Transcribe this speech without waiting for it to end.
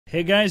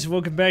Hey guys,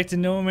 welcome back to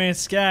No Man's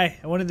Sky.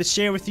 I wanted to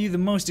share with you the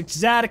most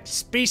exotic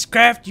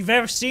spacecraft you've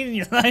ever seen in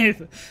your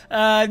life.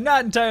 I'm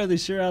not entirely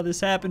sure how this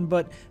happened,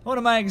 but one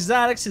of my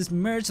exotics has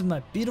merged with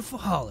my beautiful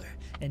hauler,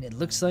 and it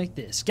looks like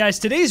this. Guys,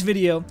 today's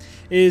video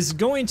is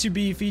going to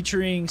be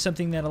featuring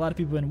something that a lot of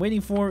people have been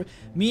waiting for,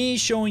 me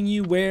showing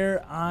you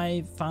where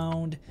I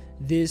found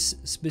this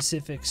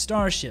specific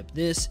starship,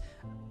 this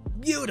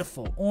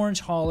beautiful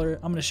orange hauler.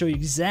 I'm going to show you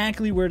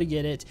exactly where to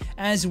get it,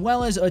 as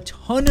well as a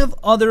ton of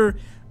other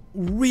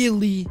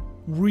really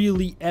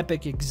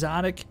epic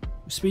exotic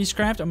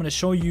spacecraft. I'm going to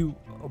show you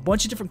a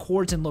bunch of different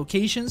coords and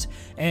locations,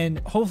 and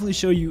hopefully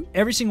show you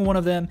every single one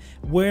of them,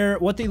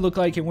 what they look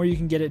like and where you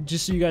can get it,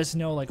 just so you guys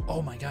know, like,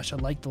 oh my gosh, I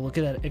like the look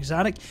of that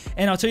exotic.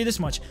 And I'll tell you this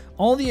much,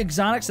 all the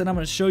exotics that I'm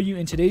going to show you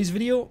in today's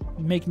video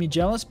make me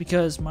jealous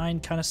because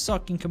mine kind of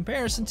suck in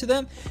comparison to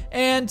them,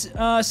 and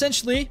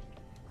essentially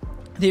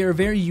they are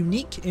very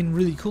unique and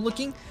really cool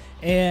looking.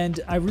 And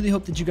I really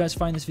hope that you guys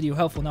find this video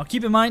helpful. Now,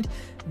 keep in mind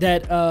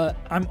that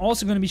I'm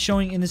also going to be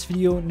showing in this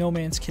video No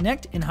Man's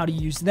Connect and how to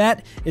use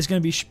that. It's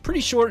going to be pretty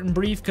short and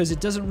brief because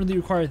it doesn't really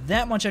require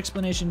that much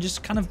explanation.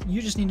 Just kind of,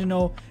 you just need to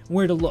know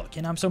where to look.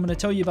 And so I'm going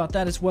to tell you about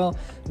that as well.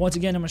 Once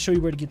again, I'm going to show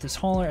you where to get this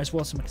hauler as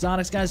well as some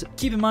exotics, guys.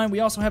 Keep in mind, we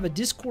also have a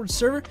Discord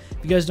server. If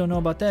you guys don't know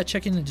about that,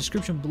 check in the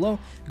description below.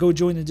 Go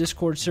join the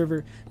Discord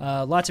server.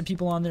 Lots of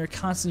people on there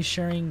constantly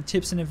sharing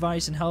tips and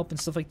advice and help and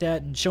stuff like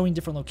that, and showing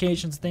different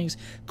locations, things,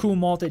 cool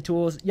multi-tools,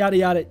 yada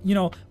yada. You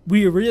know,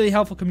 we're a really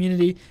helpful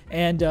community,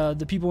 and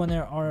the people in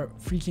there are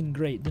freaking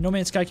great. The No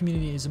Man's Sky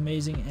community is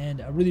amazing,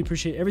 and I really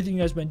appreciate everything you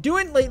guys have been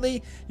doing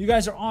lately. You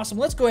guys are awesome.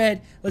 Let's go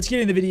ahead, let's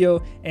get in the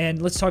video,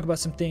 and let's talk about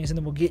some things, and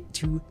then we'll get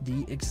to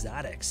the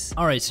exotics.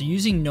 Alright, so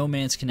using No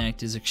Man's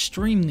Connect is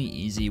extremely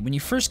easy. When you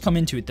first come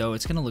into it, though,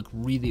 it's going to look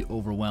really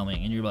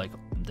overwhelming, and you're like,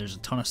 there's a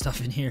ton of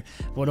stuff in here.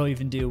 What do I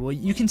even do? Well,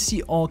 you can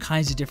see all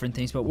kinds of different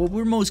things, but what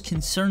we're most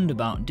concerned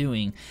about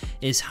doing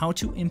is how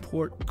to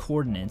import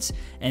coordinates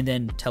and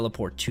then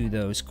teleport to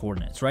those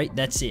coordinates, right?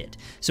 That's it.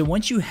 So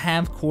once you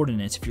have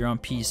coordinates, if you're on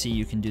PC,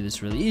 you can do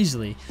this really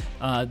easily.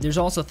 There's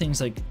also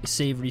things like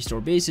save,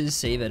 restore bases,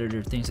 save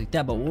editor, things like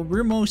that, but what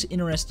we're most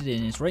interested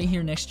in is right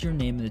here next to your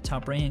name in the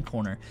top right hand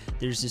corner,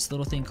 there's this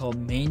little thing called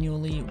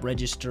manually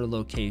register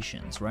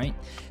locations, right?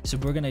 So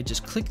we're going to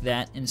just click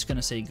that, and it's going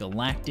to say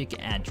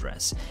galactic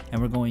address,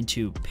 and we're going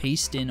to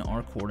paste in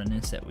our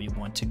coordinates that we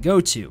want to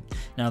go to.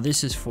 Now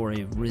this is for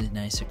a really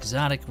nice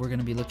exotic we're going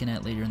to be looking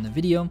at later in the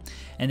video,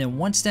 and then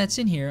once that's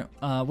in here,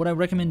 what I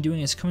recommend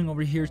doing is coming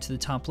over here to the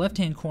top left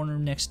hand corner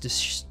next to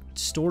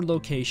stored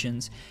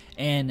locations,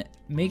 and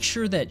make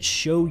sure that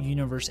show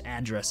universe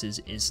addresses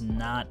is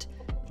not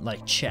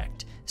like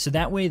checked, so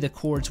that way the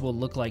coords will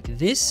look like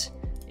this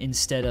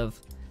instead of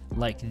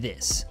like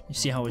this. You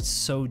see how it's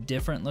so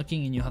different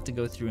looking, and you have to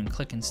go through and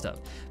click and stuff,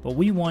 but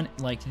we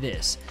want like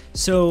this.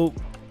 So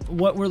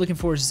what we're looking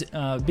for is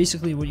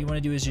basically what you want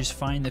to do is just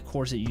find the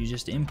course that you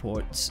just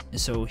import.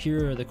 So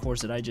here are the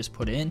course that I just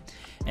put in,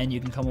 and you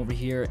can come over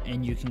here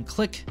and you can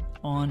click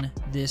on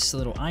this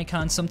little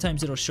icon.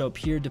 Sometimes it'll show up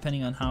here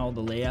depending on how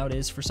the layout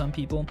is for some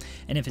people,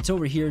 and if it's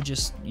over here,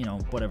 just, you know,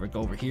 whatever,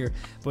 go over here.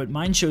 But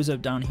mine shows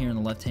up down here in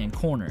the left hand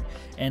corner,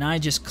 and I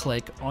just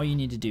click. All you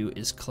need to do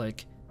is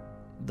click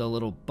the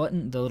little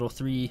button, the little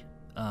three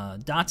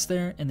dots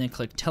there, and then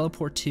click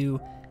teleport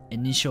to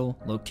initial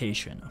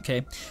location.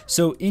 Okay,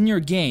 so in your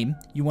game,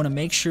 you want to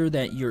make sure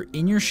that you're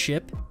in your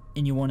ship,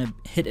 and you want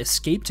to hit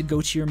escape to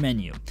go to your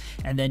menu,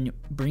 and then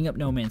bring up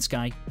No Man's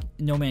Sky,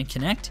 No Man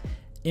Connect,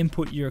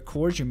 input your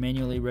coords, you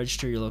manually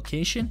register your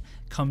location,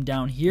 come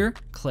down here,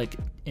 click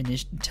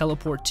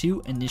teleport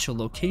to initial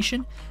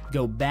location,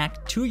 go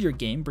back to your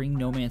game, bring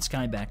No Man's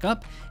Sky back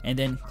up, and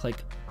then click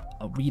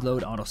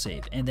reload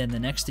autosave, and then the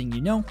next thing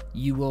you know,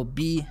 you will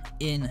be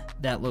in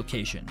that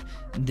location,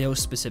 those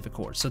specific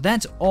coords. So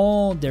that's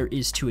all there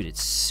is to it.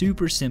 It's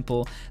super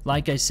simple.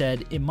 Like I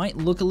said, it might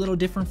look a little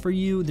different for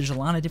you. There's a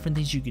lot of different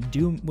things you could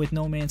do with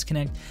No Man's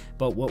Connect,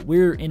 but what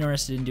we're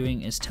interested in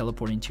doing is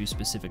teleporting to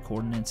specific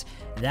coordinates.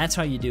 That's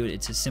how you do it.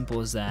 It's as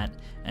simple as that,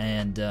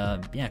 and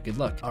yeah, good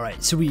luck. All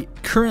right, so we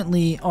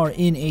currently are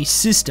in a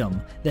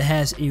system that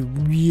has a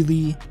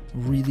really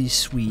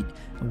sweet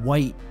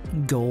white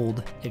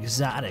gold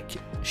exotic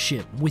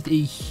ship with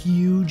a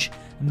huge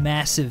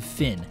massive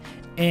fin,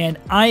 and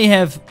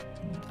I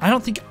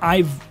don't think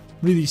I've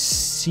really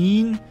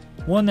seen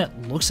one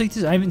that looks like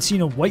this. I haven't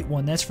seen a white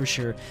one, that's for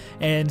sure.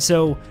 And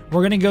so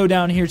we're gonna go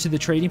down here to the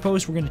trading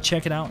post. We're gonna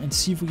check it out and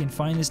see if we can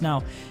find this.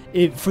 Now,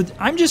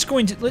 I'm just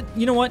going to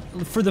you know what,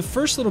 for the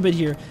first little bit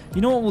here,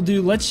 you know what we'll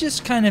do? Let's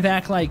just kind of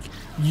act like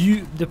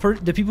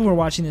the people who are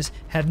watching this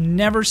have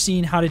never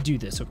seen how to do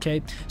this.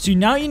 Okay, so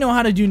now you know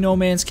how to do No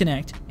Man's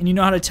Connect, and you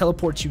know how to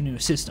teleport to a new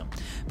system.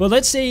 But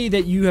let's say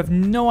that you have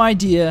no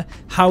idea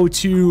how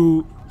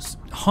to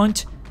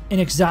hunt an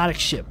exotic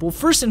ship. Well,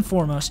 first and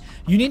foremost,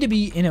 you need to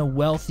be in a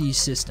wealthy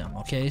system,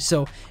 okay?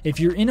 So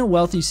if you're in a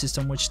wealthy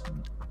system, which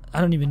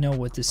I don't even know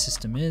what this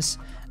system is,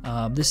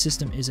 this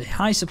system is a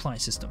high supply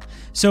system.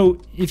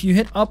 So if you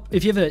hit up,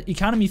 if you have an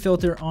economy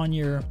filter on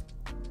your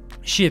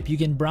ship, you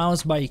can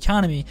browse by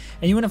economy,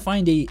 and you want to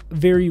find a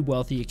very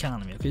wealthy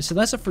economy. Okay, so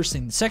that's the first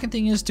thing. The second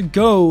thing is to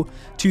go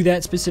to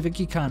that specific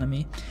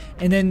economy,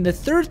 and then the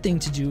third thing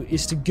to do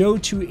is to go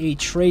to a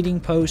trading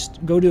post,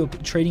 go to a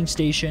trading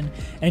station,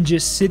 and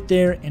just sit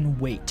there and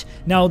wait.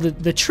 Now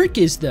the trick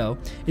is though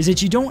is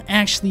that you don't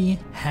actually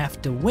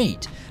have to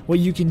wait. What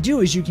you can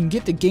do is you can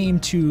get the game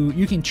to,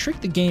 you can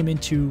trick the game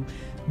into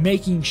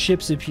making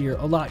ships appear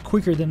a lot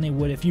quicker than they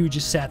would if you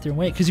just sat there and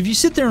wait. Because if you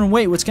sit there and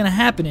wait, what's going to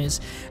happen is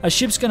a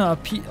ship's going to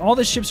appear, all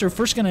the ships are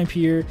first going to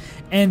appear,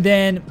 and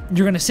then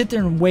you're going to sit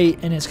there and wait,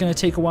 and it's going to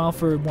take a while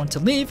for one to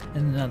leave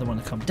and another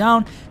one to come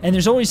down, and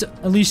there's always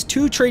at least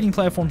 2 trading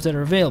platforms that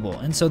are available.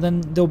 And so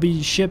then there'll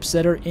be ships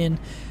that are in,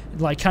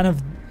 like, kind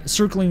of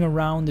circling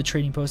around the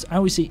trading post. I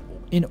always say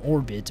in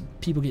orbit.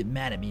 People get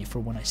mad at me for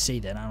when I say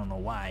that. I don't know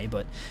why,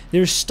 but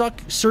they're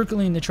stuck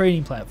circling the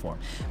trading platform.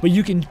 But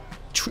you can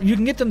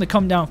get them to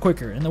come down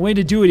quicker, and the way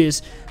to do it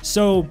is,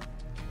 so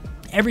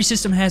every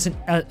system has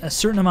a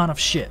certain amount of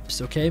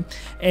ships, okay,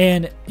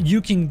 and you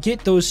can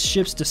get those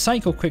ships to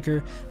cycle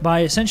quicker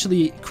by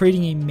essentially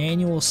creating a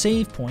manual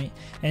save point.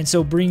 And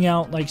so bring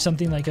out like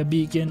something like a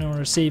beacon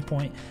or a save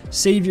point,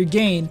 save your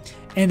game,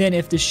 and then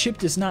if the ship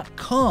does not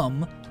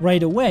come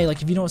right away,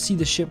 like if you don't see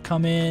the ship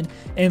come in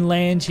and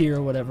land here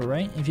or whatever,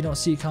 right? If you don't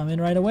see it come in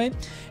right away,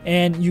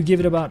 and you give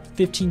it about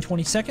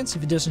 15-20 seconds,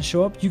 if it doesn't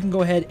show up, you can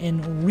go ahead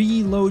and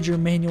reload your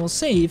manual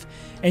save,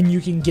 and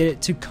you can get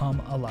it to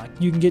come a lot.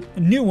 You can get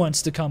new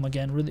ones to come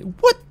again. Really,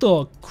 what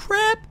the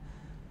crap?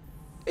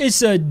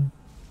 It's a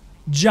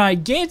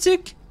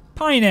gigantic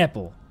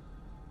pineapple.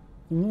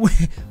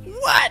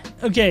 What?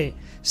 Okay,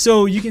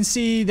 so you can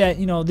see that,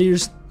 you know,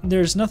 there's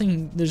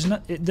nothing,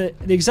 the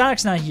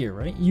exotic's not here,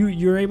 right?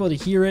 You're able to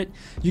hear it.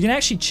 You can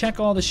actually check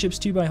all the ships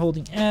too by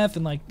holding F,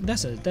 and like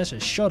that's a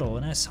shuttle,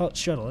 and that's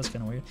shuttle. That's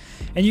kind of weird.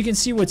 And you can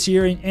see what's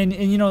here, and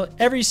you know,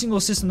 every single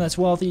system that's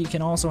wealthy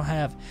can also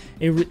have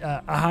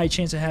a high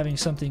chance of having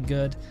something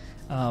good.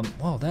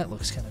 Wow, that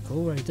looks kind of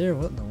cool right there.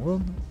 What in the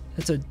world?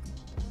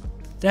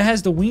 That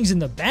has the wings in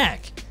the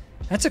back.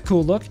 That's a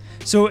cool look.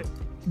 So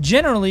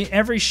generally,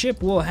 every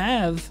ship will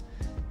have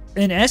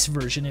an S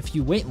version if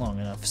you wait long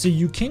enough, so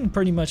you can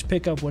pretty much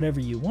pick up whatever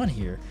you want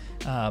here,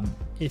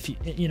 if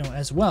you know,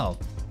 as well.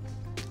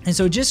 And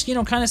so just, you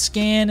know, kind of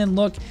scan and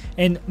look,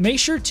 and make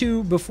sure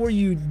to, before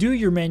you do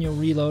your manual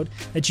reload,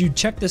 that you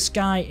check the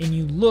sky and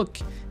you look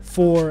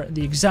for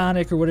the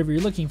exotic or whatever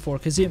you're looking for,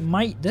 because it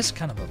might, that's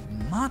kind of a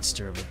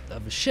monster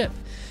of a ship.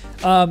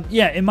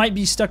 Yeah, it might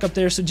be stuck up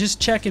there, so just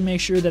check and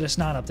make sure that it's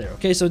not up there.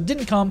 Okay, so it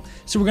didn't come,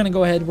 so we're gonna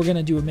go ahead, we're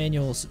gonna do a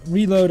manual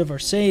reload of our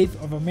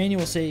save, of our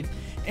manual save,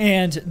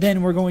 and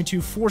then we're going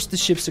to force the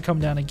ships to come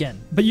down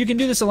again. But you can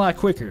do this a lot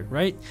quicker,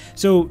 right?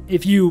 So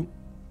if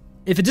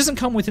it doesn't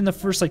come within the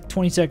first like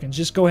 20 seconds,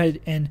 just go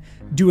ahead and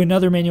do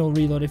another manual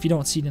reload if you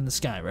don't see it in the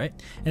sky, right?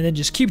 And then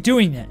just keep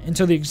doing that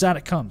until the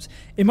exotic comes.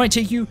 It might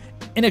take you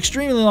an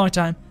extremely long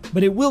time,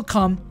 but it will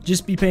come.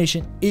 Just be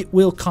patient. It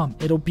will come.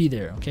 It'll be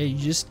there, okay? You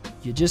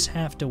just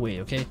have to wait,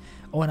 okay?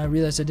 Oh, and I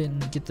realized I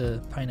didn't get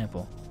the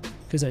pineapple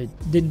because I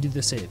didn't do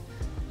the save.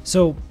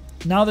 So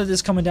now that this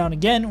is coming down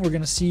again, we're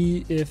going to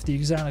see if the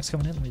exotic's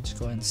coming in. Let me just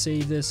go ahead and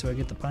save this so I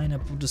get the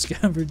pineapple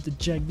discovered, the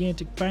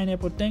gigantic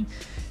pineapple thing.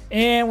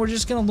 And we're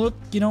just going to look,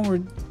 you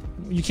know,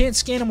 you can't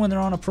scan them when they're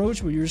on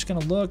approach, but you're just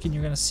going to look and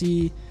you're going to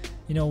see,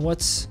 you know,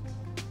 what's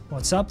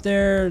up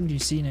there. Do you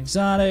see an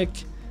exotic?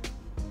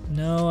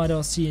 No, I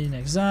don't see an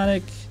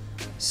exotic.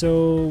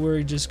 So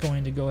we're just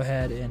going to go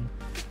ahead and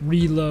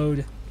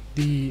reload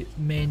the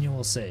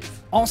manual save.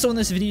 Also in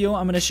this video,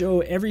 I'm going to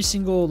show every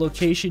single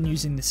location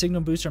using the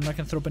signal booster. I'm not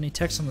going to throw up any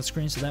text on the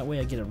screen, so that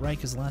way I get it right,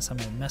 because last time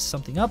I messed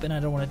something up and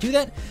I don't want to do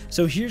that.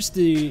 So here's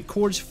the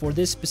coords for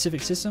this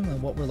specific system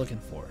and what we're looking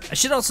for. I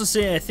should also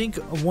say, I think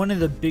one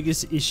of the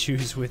biggest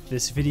issues with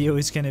this video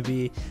is going to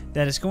be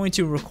that it's going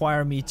to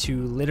require me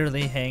to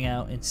literally hang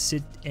out and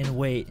sit and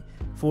wait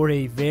for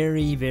a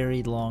very,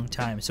 very long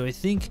time. So I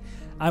think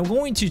I'm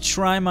going to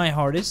try my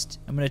hardest.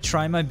 I'm going to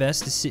try my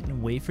best to sit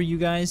and wait for you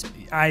guys.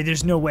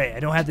 There's no way. I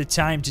don't have the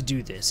time to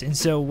do this. And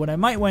so what I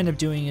might wind up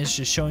doing is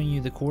just showing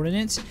you the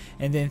coordinates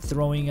and then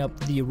throwing up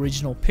the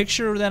original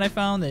picture that I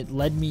found that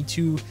led me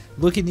to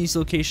look at these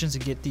locations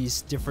and get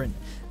these different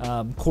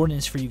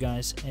coordinates for you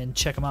guys and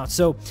check them out.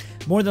 So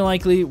more than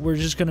likely, we're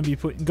just going to be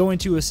going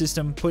to a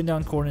system, putting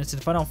down coordinates.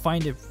 And if I don't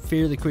find it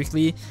fairly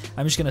quickly,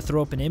 I'm just going to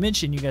throw up an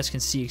image and you guys can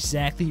see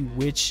exactly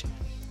which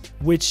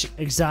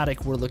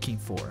exotic we're looking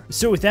for.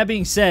 So with that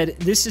being said,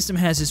 this system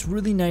has this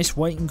really nice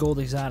white and gold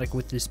exotic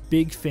with this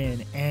big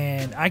fin,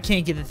 and I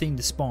can't get the thing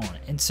to spawn.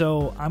 And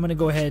so I'm going to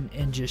go ahead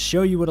and just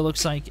show you what it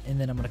looks like, and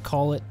then I'm going to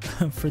call it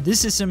for this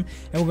system,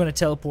 and we're going to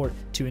teleport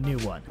to a new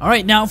one.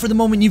 Alright, now for the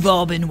moment you've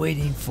all been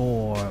waiting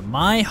for,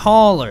 my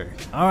hauler.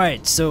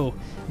 Alright, so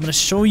I'm going to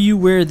show you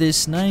where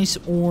this nice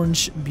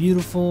orange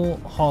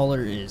beautiful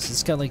hauler is.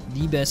 It's got like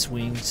the best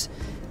wings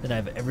that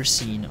I've ever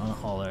seen on a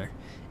hauler.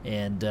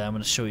 And I'm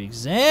going to show you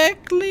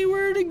exactly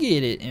where to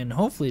get it, and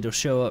hopefully it'll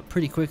show up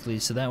pretty quickly,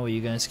 so that way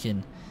you guys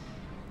can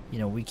you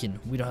know, we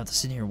don't have to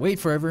sit here and wait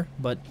forever,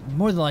 but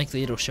more than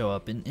likely it'll show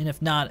up, and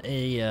if not,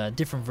 a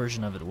different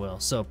version of it will.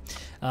 So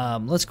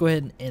let's go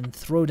ahead and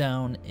throw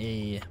down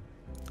a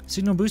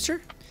signal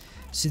booster.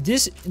 So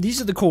these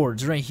are the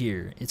codes right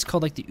here. It's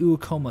called like the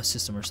Uakoma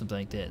system or something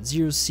like that.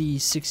 0C,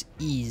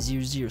 6E,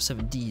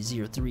 007D,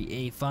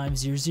 03A,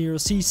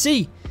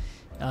 500CC.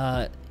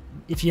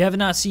 If you have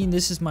not seen,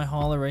 this is my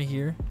hauler right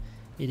here.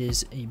 It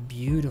is a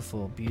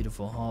beautiful,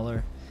 beautiful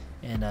hauler,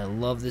 and I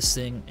love this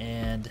thing.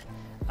 And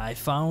I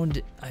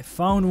found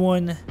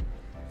one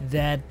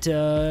that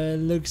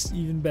looks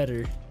even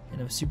better, and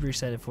I'm super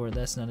excited for it.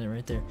 That's not it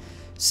right there.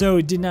 So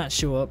it did not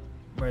show up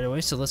right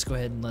away. So let's go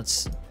ahead and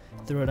let's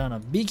throw it on a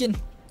beacon,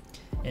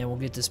 and we'll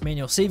get this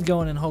manual save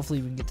going, and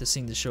hopefully we can get this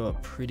thing to show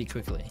up pretty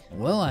quickly.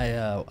 Well,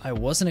 I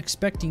wasn't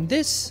expecting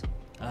this.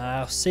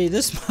 I'll say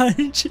this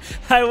much.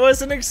 I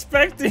wasn't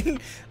expecting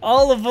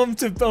all of them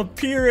to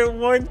appear at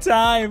one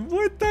time.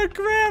 What the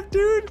crap,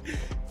 dude?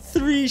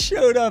 3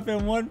 showed up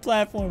in one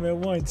platform at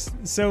once.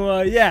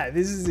 So yeah,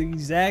 this is the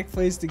exact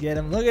place to get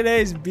them. Look at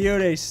these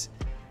beauties.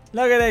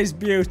 Look at these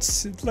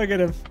beauts. Look at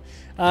them.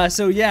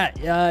 So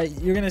yeah,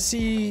 you're gonna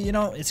see, you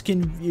know, you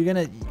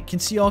can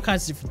see all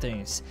kinds of different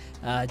things.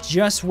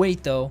 Just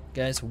wait though,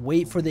 guys.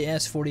 Wait for the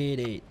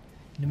S488.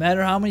 No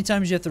matter how many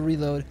times you have to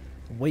reload,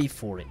 wait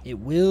for it. It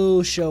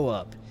will show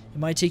up. It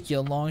might take you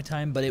a long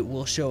time, but it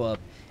will show up,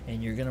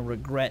 and you're gonna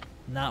regret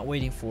not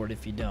waiting for it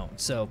if you don't.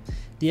 So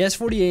the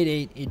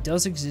S488, it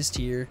does exist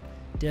here.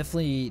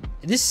 Definitely,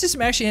 this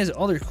system actually has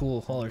other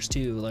cool haulers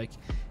too, like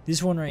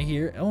this one right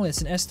here. Oh,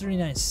 it's an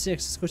S396.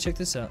 Let's go check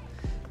this out.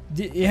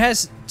 It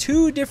has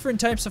 3 different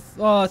types of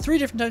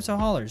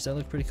haulers that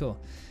look pretty cool.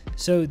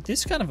 So this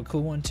is kind of a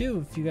cool one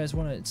too. If you guys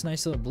want it's a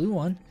nice little blue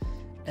one,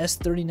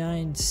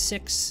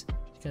 S396. You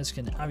guys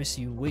can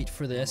obviously wait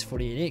for the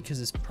S488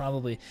 because it's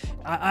probably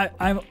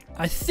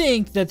I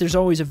think that there's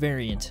always a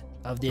variant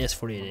of the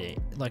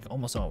S488, like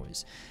almost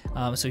always.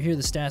 So here are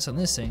the stats on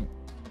this thing.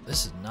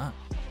 This is not.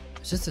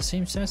 Is this the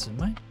same stats as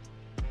mine?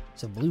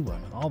 It's a blue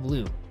one, all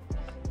blue,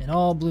 an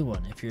all blue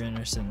one. If you're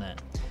interested in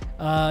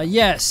that,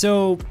 yeah.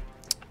 So.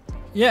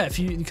 Yeah, if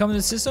you come to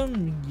the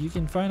system, you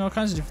can find all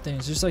kinds of different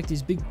things. There's like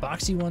these big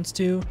boxy ones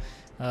too.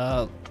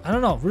 I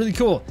don't know, really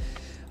cool.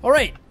 All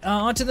right,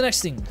 on to the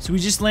next thing. So we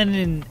just landed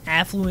in an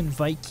affluent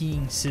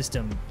Viking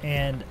system,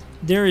 and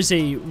there is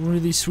a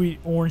really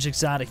sweet orange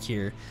exotic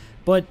here.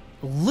 But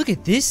look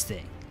at this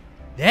thing.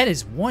 That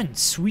is one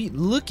sweet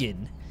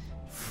looking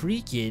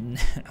freaking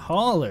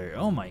hauler.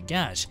 Oh my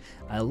gosh,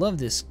 I love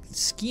this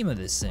scheme of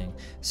this thing.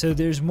 So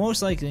there's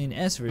most likely an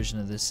S version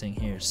of this thing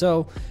here.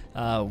 So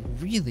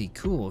really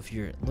cool if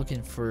you're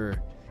looking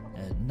for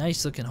a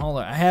nice looking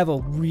hauler. I have a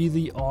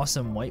really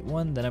awesome white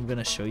one that I'm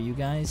gonna show you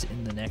guys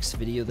in the next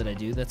video that I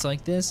do that's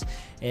like this,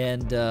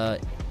 and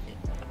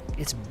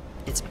it's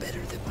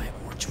better than my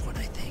orange one,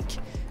 I think.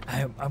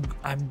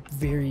 I'm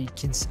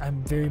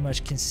very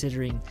much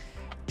considering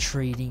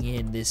trading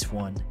in this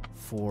one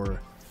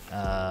for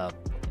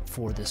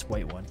this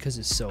white one because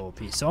it's so OP.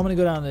 So I'm gonna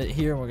go down to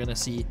here and we're gonna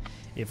see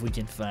if we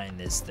can find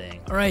this thing.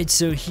 All right,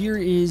 so here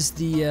is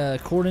the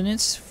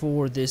coordinates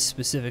for this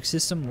specific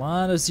system. A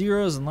lot of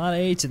 0s and a lot of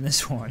 8s in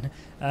this one.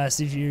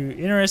 So if you're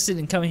interested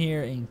in coming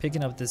here and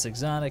picking up this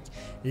exotic,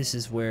 this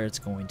is where it's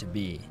going to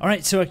be. All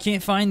right, so I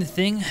can't find the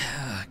thing.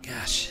 Oh,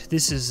 gosh,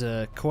 this is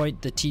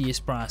quite the tedious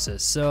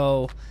process.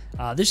 So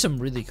there's some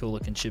really cool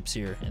looking ships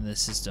here in this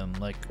system,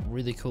 like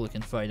really cool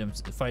looking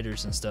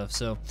fighters and stuff.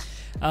 So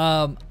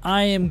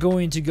I am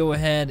going to go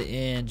ahead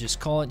and just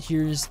call it.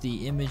 Here's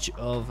the image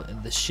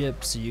of the ship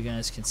so you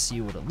guys can see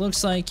what it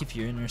looks like if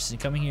you're interested in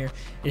coming here.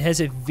 It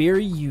has a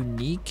very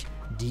unique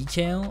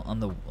decal on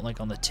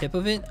the tip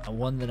of it,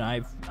 one that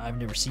I've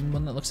never seen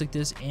one that looks like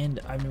this, and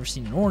I've never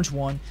seen an orange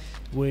one,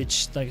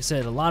 which, like I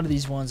said, a lot of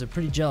these ones I'm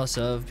pretty jealous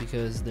of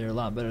because they're a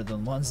lot better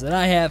than the ones that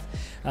I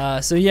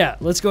have. So yeah,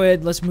 let's go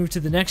ahead, let's move to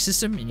the next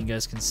system, and you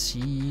guys can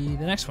see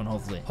the next one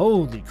hopefully.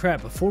 Holy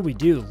crap, before we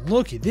do,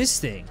 look at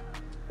this thing.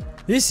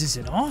 This is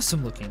an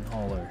awesome looking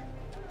hauler.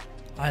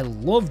 I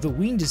love the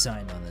wing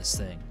design on this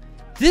thing.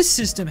 This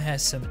system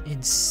has some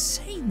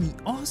insanely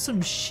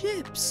awesome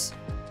ships.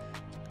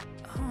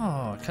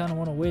 Oh, I kind of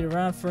want to wait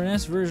around for an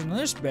S version of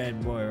this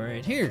bad boy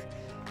right here.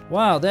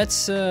 Wow,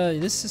 that's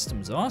this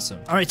system's awesome.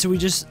 All right, so we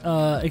just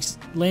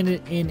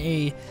landed in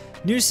a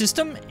new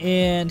system,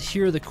 and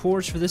here are the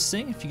cores for this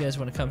thing. If you guys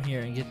want to come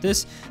here and get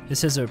this,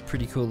 this has a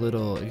pretty cool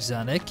little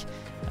exotic.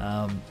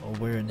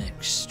 We're an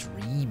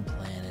extreme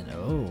planet.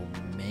 Oh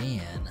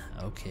man,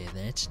 okay,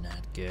 that's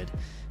not good.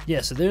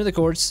 Yeah, so there are the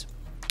cores.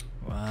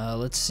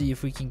 Let's see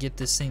if we can get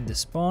this thing to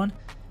spawn.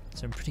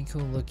 Some pretty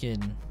cool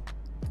looking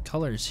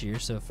colors here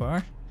so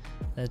far.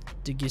 That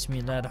gives me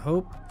a lot of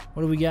hope.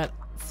 What do we got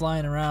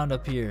flying around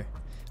up here?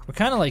 We're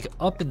kind of like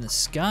up in the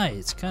sky.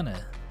 It's kind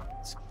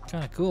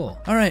of cool.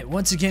 All right,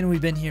 once again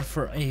we've been here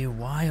for a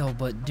while,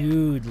 but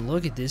dude,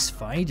 look at this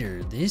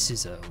fighter. This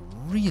is a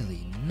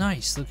really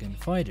nice looking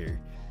fighter.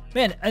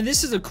 Man, and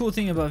this is the cool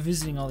thing about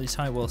visiting all these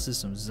high-well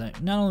systems, is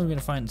that not only are we going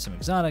to find some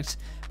exotics,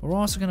 but we're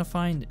also going to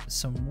find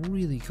some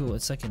really cool,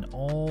 it's like an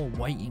all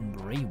white and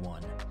gray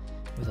one.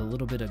 with a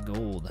little bit of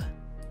gold.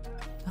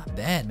 Not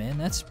bad, man.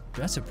 That's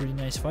a pretty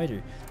nice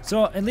fighter.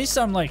 So at least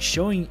I'm like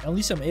showing, at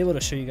least I'm able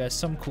to show you guys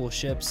some cool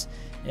ships.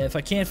 If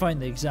I can't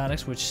find the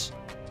exotics, which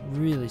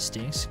really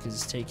stinks because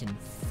it's taken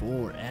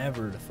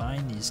forever to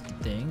find these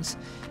things,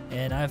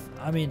 and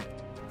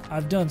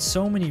I've done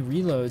so many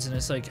reloads, and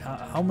it's like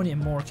how many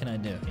more can I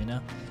do, you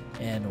know?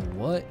 And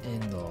what in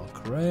the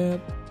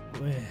crap?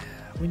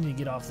 We need to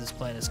get off this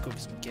planet as quick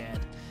as we can.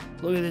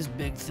 Look at this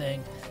big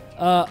thing.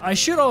 I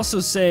should also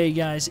say,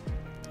 guys,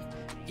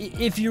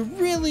 if you're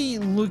really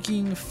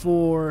looking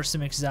for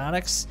some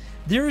exotics,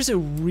 there is a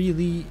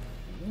really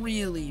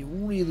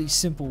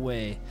simple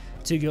way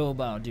to go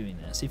about doing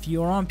this. If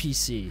you are on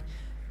PC,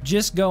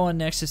 just go on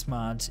Nexus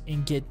Mods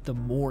and get the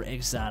More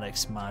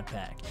Exotics mod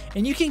pack.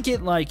 And you can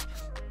get, like,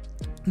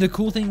 the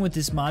cool thing with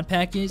this mod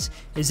pack is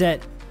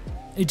that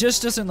it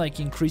just doesn't like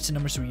increase the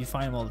numbers where you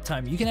find them all the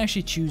time. You can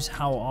actually choose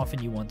how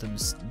often you want them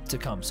to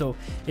come. So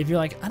if you're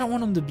like, I don't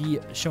want them to be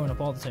showing up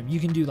all the time, you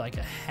can do like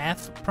a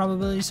half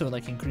probability, so it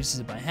like increases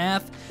it by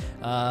half.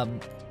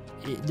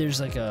 There's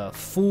like a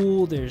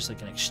full, there's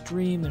like an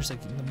extreme, there's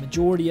like the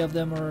majority of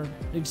them are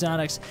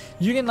exotics.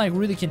 You can like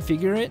really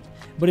configure it.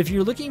 But if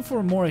you're looking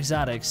for more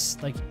exotics,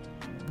 like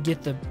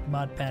get the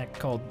mod pack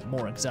called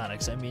More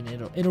Exotics. I mean,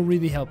 it'll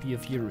really help you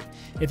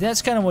if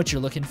that's kind of what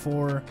you're looking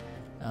for.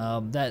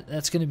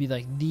 That's gonna be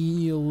like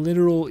the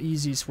literal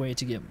easiest way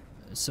to get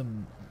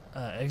some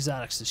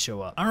exotics to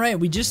show up. All right,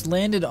 we just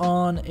landed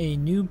on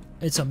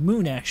it's a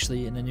moon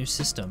actually in a new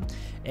system,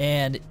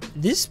 and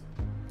this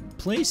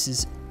place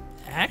is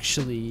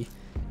actually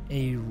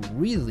a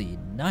really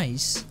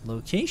nice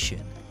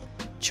location.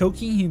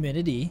 Choking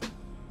humidity,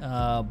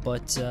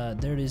 but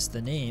there it is,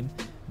 the name.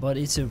 But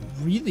it's a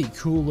really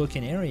cool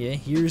looking area.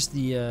 Here's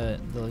the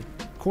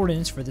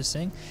coordinates for this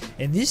thing,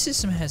 and this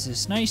system has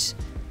this nice,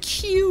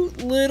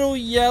 cute little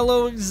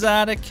yellow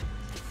exotic.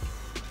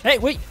 Hey,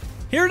 wait,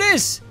 here it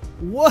is.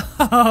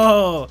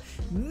 Whoa,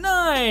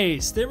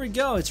 nice. There we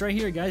go. It's right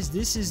here, guys.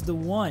 This is the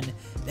one.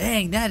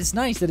 Dang, that is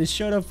nice that it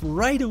showed up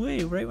right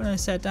away, right when I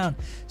sat down.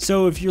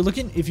 So if you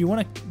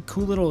want a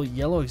cool little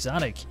yellow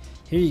exotic,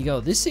 here you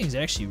go. This thing's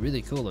actually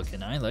really cool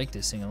looking. I like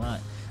this thing a lot.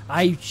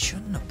 I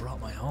shouldn't have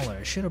brought my hauler.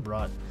 I should have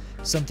brought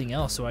something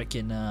else so I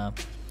can,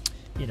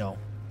 you know,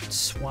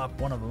 swap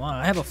one of them out.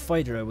 I have a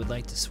fighter I would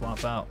like to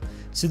swap out.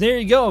 So there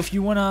you go. If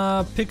you want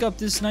to pick up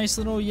this nice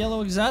little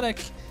yellow exotic,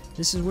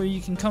 this is where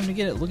you can come to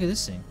get it. Look at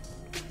this thing.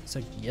 It's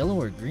like yellow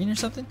or green or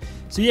something.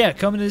 So yeah,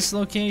 come to this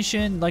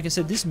location. Like I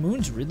said, this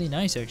moon's really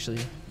nice actually.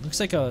 Looks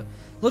like a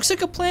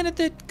planet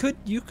that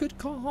you could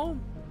call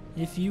home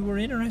if you were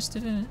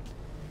interested in it.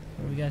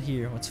 What do we got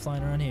here? What's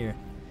flying around here?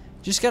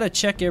 Just gotta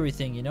check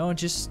everything, you know,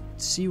 just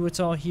see what's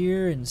all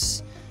here and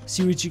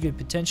see what you could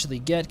potentially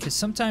get, because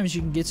sometimes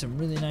you can get some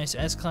really nice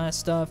S-Class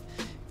stuff.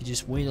 You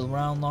just wait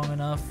around long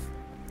enough.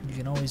 You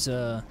can always,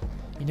 you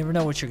never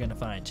know what you're gonna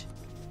find.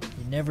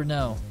 You never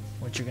know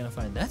what you're gonna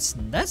find. That's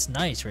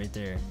nice right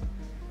there.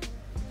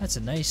 That's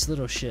a nice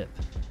little ship.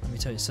 Let me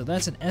tell you. So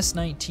that's an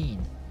S-19.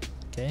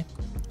 Okay,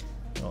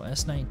 little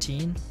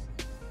S-19.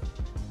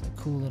 A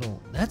cool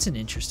little. That's an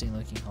interesting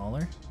looking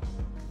hauler.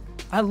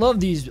 I love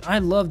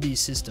these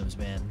systems,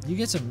 man. You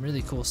get some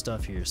really cool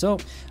stuff here. So,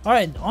 all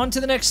right, on to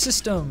the next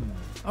system.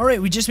 All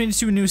right, we just made it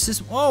to a new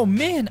system. Oh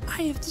man,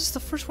 this is the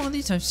first one of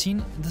these I've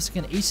seen. This is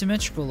like an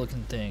asymmetrical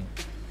looking thing.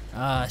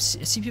 I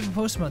see people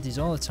post about these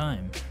all the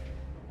time.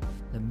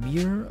 The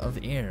Mirror of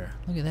Air.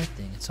 Look at that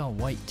thing. It's all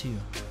white too.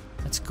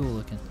 That's cool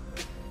looking.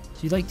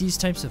 So you like these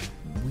types of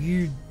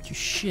weird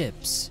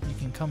ships? You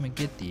can come and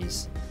get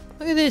these.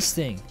 Look at this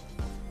thing.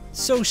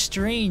 So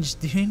strange,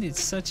 dude.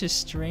 It's such a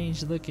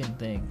strange looking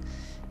thing.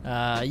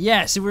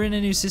 Yeah, so we're in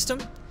a new system,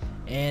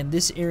 and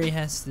this area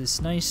has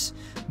this nice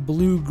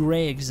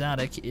blue-gray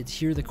exotic. It's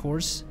here, the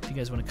course. If you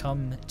guys want to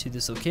come to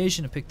this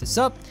location and pick this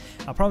up,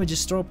 I'll probably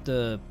just throw up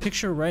the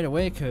picture right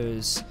away,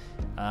 because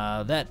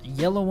that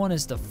yellow one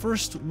is the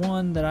first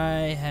one that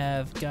I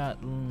have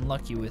gotten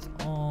lucky with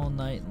all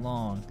night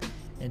long.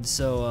 And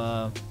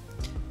so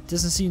it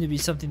doesn't seem to be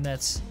something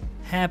that's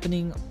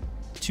happening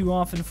too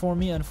often for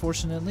me,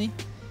 unfortunately.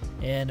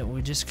 And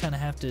we just kind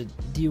of have to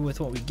deal with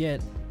what we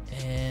get.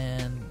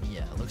 And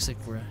yeah, it looks like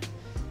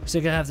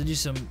I have to do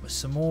some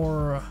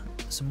more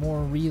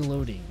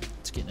reloading.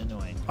 It's getting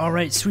annoying. All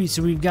right, sweet.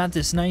 So we've got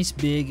this nice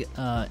big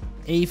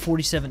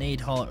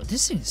A47-8 hauler.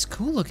 This thing is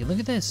cool looking. Look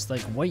at this,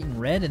 like white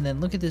and red, and then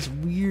look at this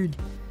weird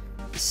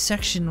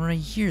section right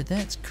here.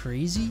 That's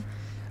crazy.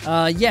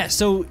 Yeah.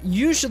 So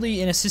usually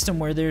in a system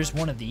where there's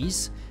one of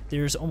these,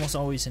 there's almost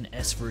always an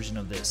S version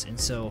of this, and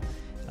so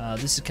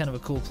this is kind of a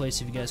cool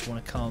place if you guys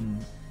want to come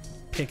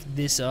pick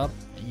this up.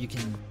 You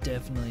can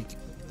definitely.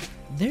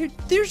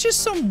 There's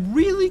just some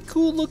really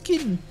cool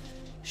looking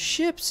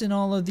ships in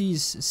all of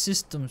these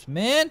systems,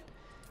 man.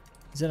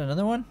 Is that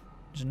another one?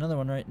 There's another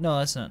one, right? No,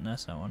 that's not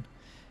one.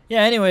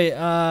 Yeah, anyway,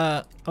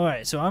 all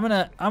right, so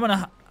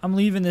I'm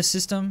leaving this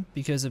system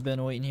because I've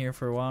been waiting here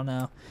for a while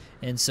now.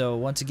 And so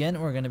once again,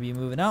 we're going to be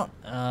moving out.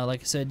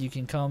 Like I said, you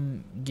can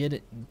come get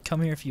it,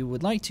 come here if you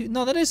would like to.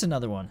 No, that is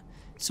another one.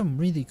 Some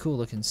really cool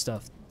looking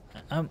stuff.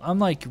 I'm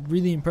like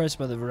really impressed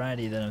by the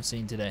variety that I'm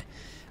seeing today.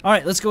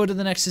 Alright, let's go to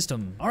the next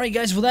system. Alright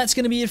guys, well that's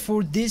going to be it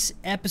for this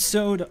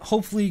episode.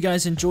 Hopefully you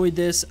guys enjoyed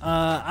this.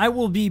 I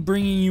will be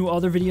bringing you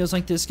other videos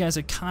like this, guys.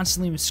 I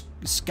constantly am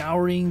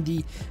scouring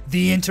the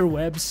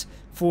interwebs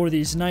for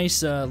these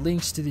nice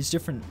links to these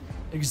different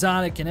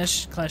exotic and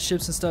S-class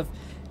ships and stuff.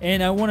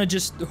 And I want to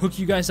just hook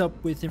you guys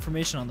up with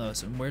information on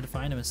those and where to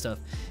find them and stuff.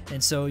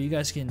 And so you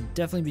guys can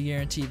definitely be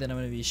guaranteed that I'm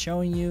going to be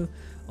showing you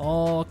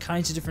all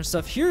kinds of different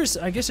stuff.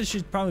 I guess I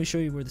should probably show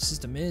you where the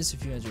system is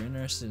if you guys are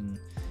interested in,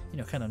 you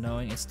know, kind of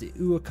knowing. It's the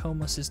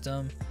Uakoma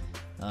system.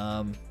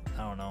 I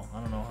don't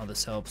know how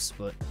this helps,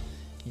 but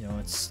you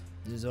know,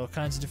 there's all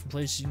kinds of different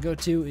places you can go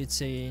to.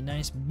 It's a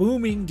nice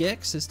booming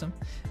GEX system,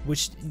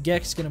 which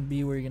GEX is going to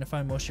be where you're going to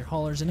find most of your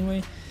haulers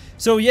anyway.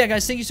 So yeah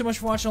guys, thank you so much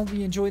for watching. I hope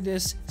you enjoyed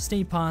this.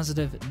 Stay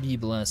positive, be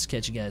blessed.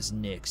 Catch you guys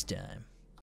next time.